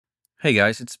Hey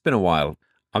guys, it's been a while.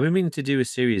 I've been meaning to do a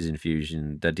series in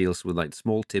Fusion that deals with like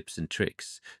small tips and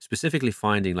tricks, specifically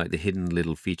finding like the hidden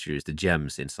little features, the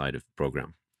gems inside of the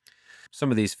program.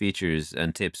 Some of these features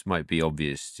and tips might be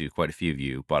obvious to quite a few of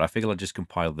you, but I figure I'll just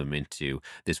compile them into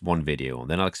this one video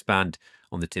and then I'll expand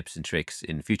on the tips and tricks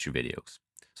in future videos.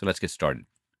 So let's get started.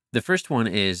 The first one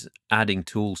is adding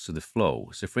tools to the flow.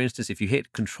 So for instance, if you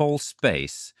hit Control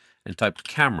Space and type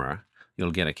camera, you'll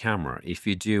get a camera. If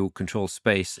you do Control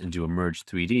Space and do a Merge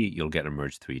 3D, you'll get a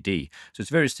Merge 3D. So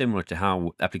it's very similar to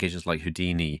how applications like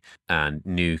Houdini and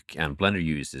Nuke and Blender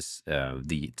uses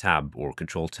the Tab or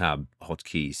Control Tab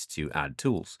hotkeys to add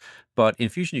tools. But in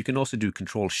Fusion, you can also do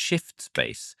Control Shift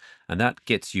Space, and that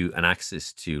gets you an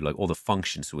access to like all the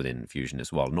functions within Fusion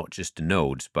as well, not just the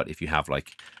nodes, but if you have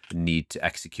like need to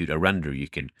execute a render, you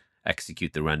can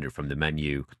execute the render from the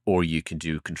menu, or you can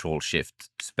do Control Shift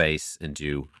Space and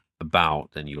do About,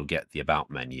 and you'll get the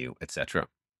About menu, etc.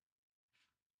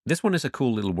 This one is a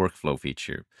cool little workflow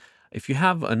feature. If you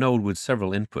have a node with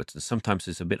several inputs, and sometimes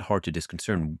it's a bit hard to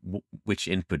discern which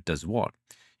input does what,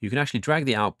 you can actually drag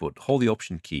the output, hold the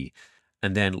Option key,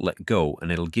 and then let go,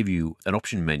 and it'll give you an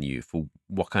option menu for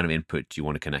what kind of input you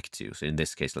want to connect to. So in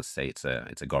this case, let's say it's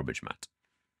a garbage mat,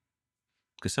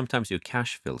 because sometimes your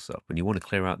cache fills up and you want to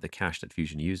clear out the cache that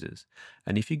Fusion uses.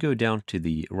 And if you go down to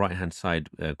the right-hand side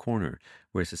corner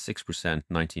where it says 6%,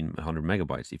 1900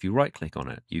 megabytes, if you right-click on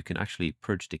it, you can actually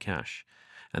purge the cache,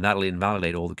 and that'll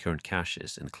invalidate all the current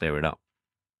caches and clear it up.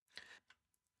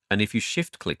 And if you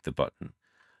shift-click the button,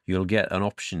 you'll get an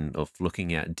option of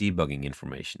looking at debugging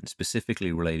information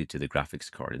specifically related to the graphics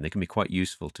card, and they can be quite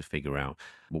useful to figure out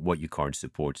what your card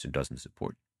supports or doesn't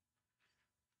support.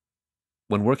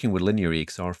 When working with linear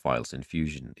EXR files in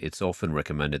Fusion, it's often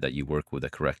recommended that you work with a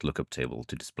correct lookup table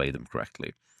to display them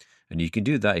correctly. And you can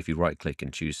do that if you right-click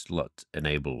and choose LUT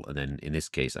Enable, and then in this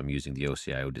case, I'm using the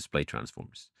OCIO display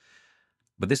transforms.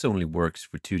 But this only works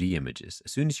for 2D images.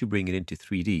 As soon as you bring it into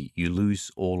 3D, you lose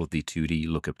all of the 2D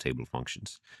lookup table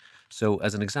functions. So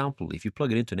as an example, if you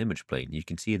plug it into an image plane, you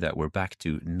can see that we're back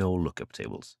to no lookup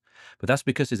tables. But that's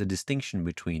because there's a distinction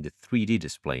between the 3D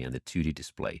display and the 2D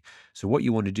display. So what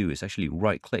you want to do is actually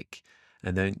right-click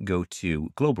and then go to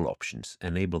Global Options,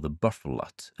 enable the buffer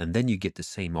LUT, and then you get the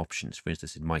same options. For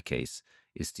instance, in my case,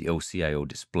 it's the OCIO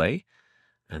display,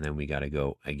 and then we got to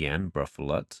go again, buffer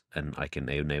LUT, and I can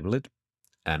enable it.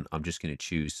 And I'm just going to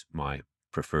choose my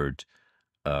preferred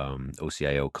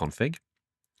OCIO config.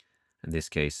 In this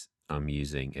case, I'm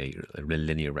using a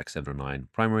linear Rec 709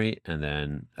 primary, and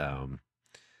then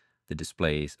the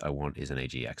displays I want is an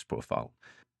AGX profile.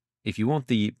 If you want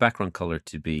the background color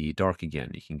to be dark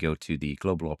again, you can go to the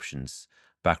global options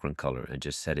background color and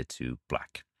just set it to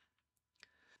black.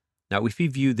 Now, if we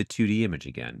view the 2D image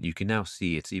again, you can now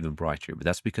see it's even brighter, but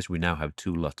that's because we now have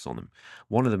two LUTs on them.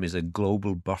 One of them is a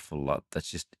global buffer LUT.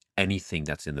 That's just anything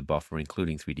that's in the buffer,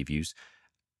 including 3D views.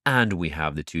 And we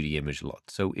have the 2D image LUT.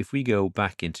 So if we go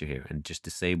back into here and just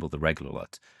disable the regular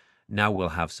LUT, now we'll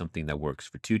have something that works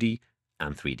for 2D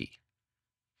and 3D.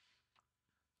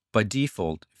 By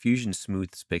default, Fusion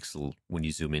smooths pixel when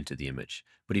you zoom into the image.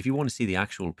 But if you want to see the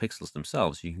actual pixels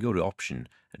themselves, you can go to Option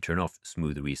and turn off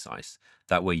Smooth Resize.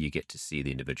 That way you get to see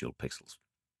the individual pixels.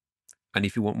 And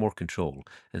if you want more control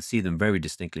and see them very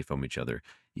distinctly from each other,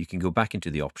 you can go back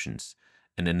into the options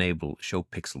and enable Show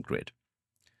Pixel Grid.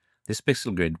 This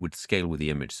pixel grid would scale with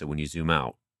the image, so when you zoom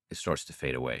out, it starts to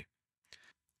fade away.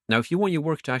 Now, if you want your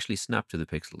work to actually snap to the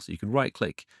pixels, you can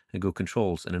right-click and go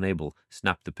Controls and enable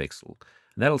Snap to Pixel.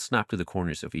 And that'll snap to the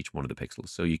corners of each one of the pixels,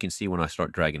 so you can see when I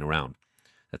start dragging around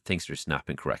that things are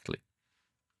snapping correctly.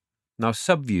 Now,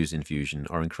 subviews in Fusion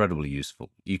are incredibly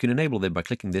useful. You can enable them by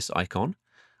clicking this icon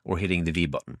or hitting the V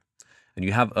button. And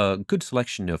you have a good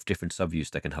selection of different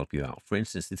subviews that can help you out. For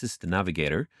instance, this is the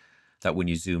navigator that when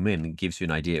you zoom in, gives you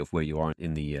an idea of where you are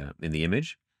in the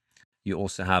image. You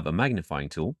also have a magnifying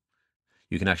tool.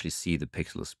 You can actually see the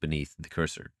pixels beneath the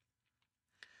cursor.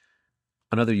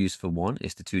 Another useful one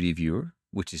is the 2D viewer,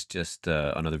 which is just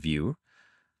another view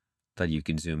that you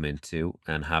can zoom into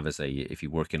and have as if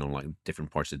you're working on like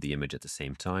different parts of the image at the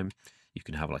same time. You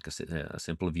can have like a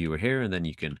simple viewer here, and then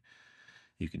you can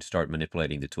start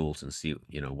manipulating the tools and see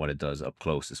what it does up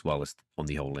close as well as on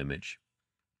the whole image.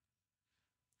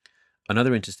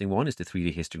 Another interesting one is the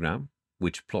 3D histogram,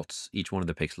 which plots each one of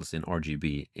the pixels in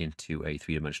RGB into a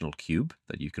three-dimensional cube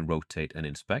that you can rotate and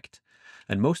inspect.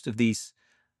 And most of these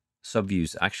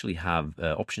subviews actually have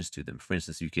options to them. For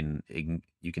instance, you can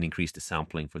increase the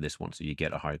sampling for this one, so you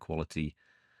get a higher quality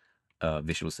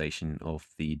visualization of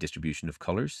the distribution of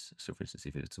colors. So for instance,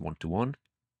 if it's 1:1,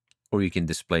 or you can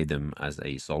display them as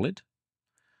a solid.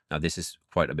 Now, this is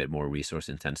quite a bit more resource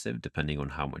intensive depending on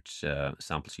how much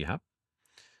samples you have.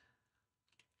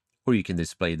 Or you can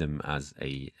display them as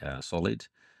a solid,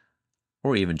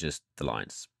 or even just the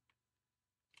lines.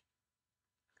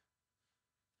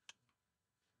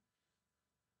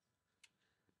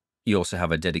 You also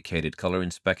have a dedicated color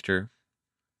inspector,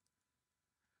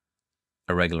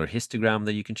 a regular histogram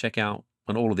that you can check out,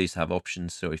 and all of these have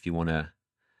options. So if you want to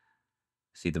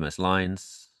see them as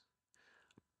lines,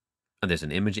 and there's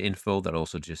an image info that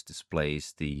also just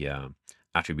displays the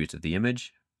attributes of the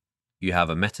image. You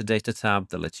have a metadata tab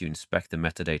that lets you inspect the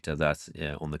metadata that's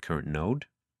on the current node.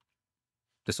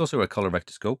 There's also a color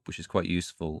vector scope, which is quite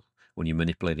useful when you're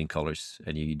manipulating colors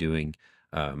and you're doing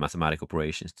mathematical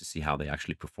operations to see how they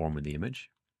actually perform in the image.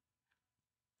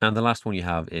 And the last one you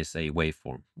have is a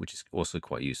waveform, which is also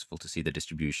quite useful to see the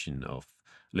distribution of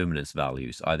luminance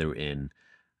values, either in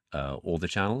all the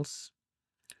channels,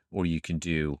 or you can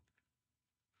do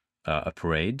a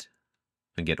parade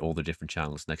and get all the different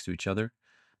channels next to each other.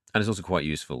 And it's also quite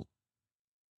useful.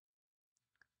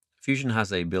 Fusion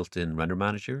has a built-in render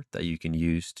manager that you can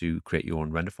use to create your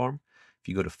own render farm. If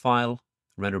you go to File,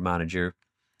 Render Manager,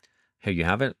 here you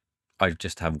have it. I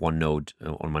just have one node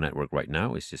on my network right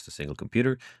now. It's just a single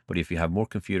computer. But if you have more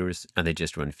computers and they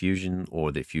just run Fusion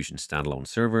or the Fusion standalone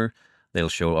server, they'll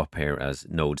show up here as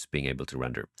nodes being able to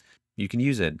render. You can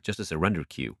use it just as a render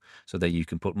queue so that you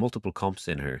can put multiple comps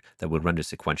in here that will render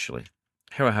sequentially.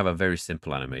 Here I have a very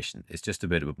simple animation. It's just a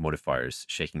bit of modifiers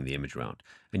shaking the image around.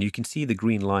 And you can see the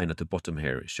green line at the bottom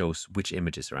here shows which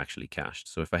images are actually cached.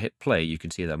 So if I hit play, you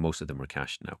can see that most of them are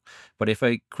cached now. But if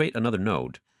I create another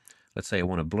node, let's say I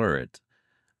want to blur it,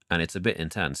 and it's a bit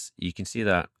intense, you can see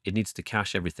that it needs to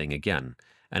cache everything again.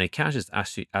 And it caches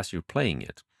as you're playing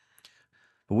it.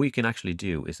 But what you can actually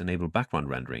do is enable background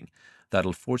rendering.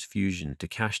 That'll force Fusion to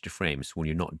cache the frames when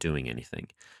you're not doing anything.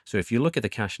 So if you look at the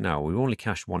cache now, we've only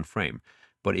cached one frame.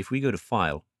 But if we go to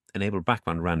File, Enable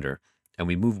Background Render, and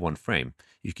we move one frame,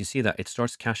 you can see that it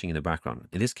starts caching in the background.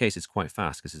 In this case, it's quite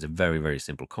fast because it's a very, very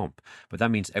simple comp. But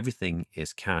that means everything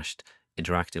is cached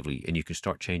interactively and you can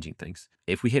start changing things.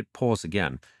 If we hit pause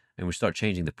again and we start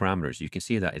changing the parameters, you can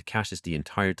see that it caches the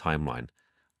entire timeline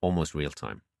almost real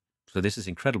time. So this is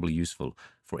incredibly useful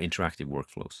for interactive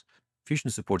workflows. Fusion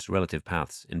supports relative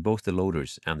paths in both the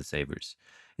loaders and the savers.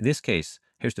 In this case,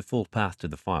 here's the full path to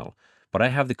the file, but I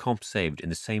have the comp saved in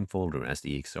the same folder as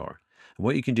the EXR. And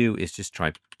what you can do is just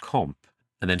type comp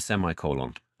and then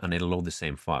semicolon, and it'll load the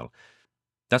same file.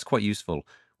 That's quite useful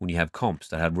when you have comps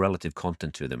that have relative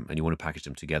content to them and you want to package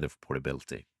them together for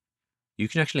portability. You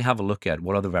can actually have a look at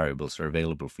what other variables are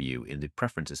available for you in the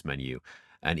Preferences menu.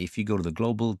 And if you go to the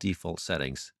Global Default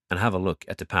Settings and have a look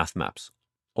at the path maps,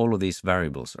 all of these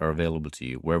variables are available to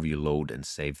you wherever you load and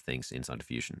save things inside of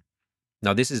Fusion.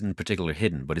 Now, this isn't particularly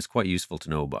hidden, but it's quite useful to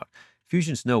know about.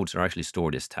 Fusion's nodes are actually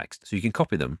stored as text, so you can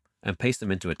copy them and paste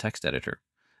them into a text editor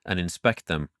and inspect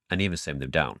them and even save them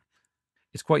down.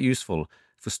 It's quite useful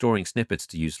for storing snippets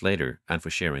to use later and for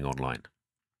sharing online.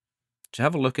 To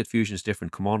have a look at Fusion's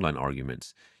different command line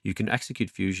arguments, you can execute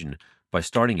Fusion by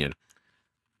starting it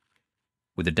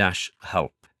with a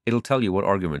 -help. It'll tell you what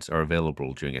arguments are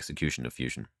available during execution of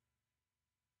Fusion.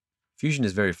 Fusion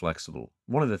is very flexible.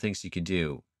 One of the things you can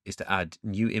do is to add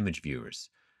new image viewers.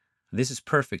 This is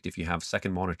perfect if you have a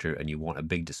second monitor and you want a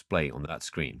big display on that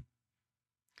screen.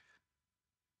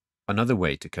 Another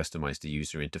way to customize the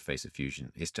user interface of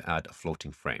Fusion is to add a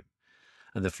floating frame.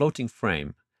 And the floating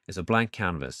frame is a blank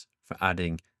canvas for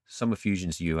adding some of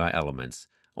Fusion's UI elements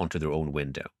onto their own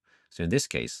window. So in this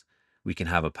case, we can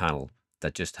have a panel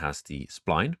that just has the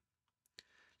spline.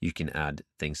 You can add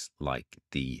things like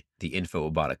the info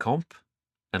about a comp,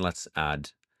 and let's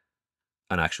add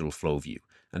an actual flow view.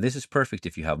 And this is perfect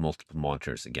if you have multiple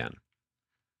monitors again.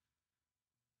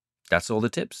 That's all the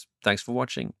tips. Thanks for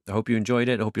watching. I hope you enjoyed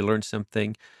it. I hope you learned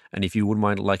something. And if you wouldn't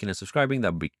mind liking and subscribing,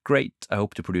 that would be great. I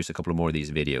hope to produce a couple of more of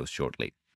these videos shortly.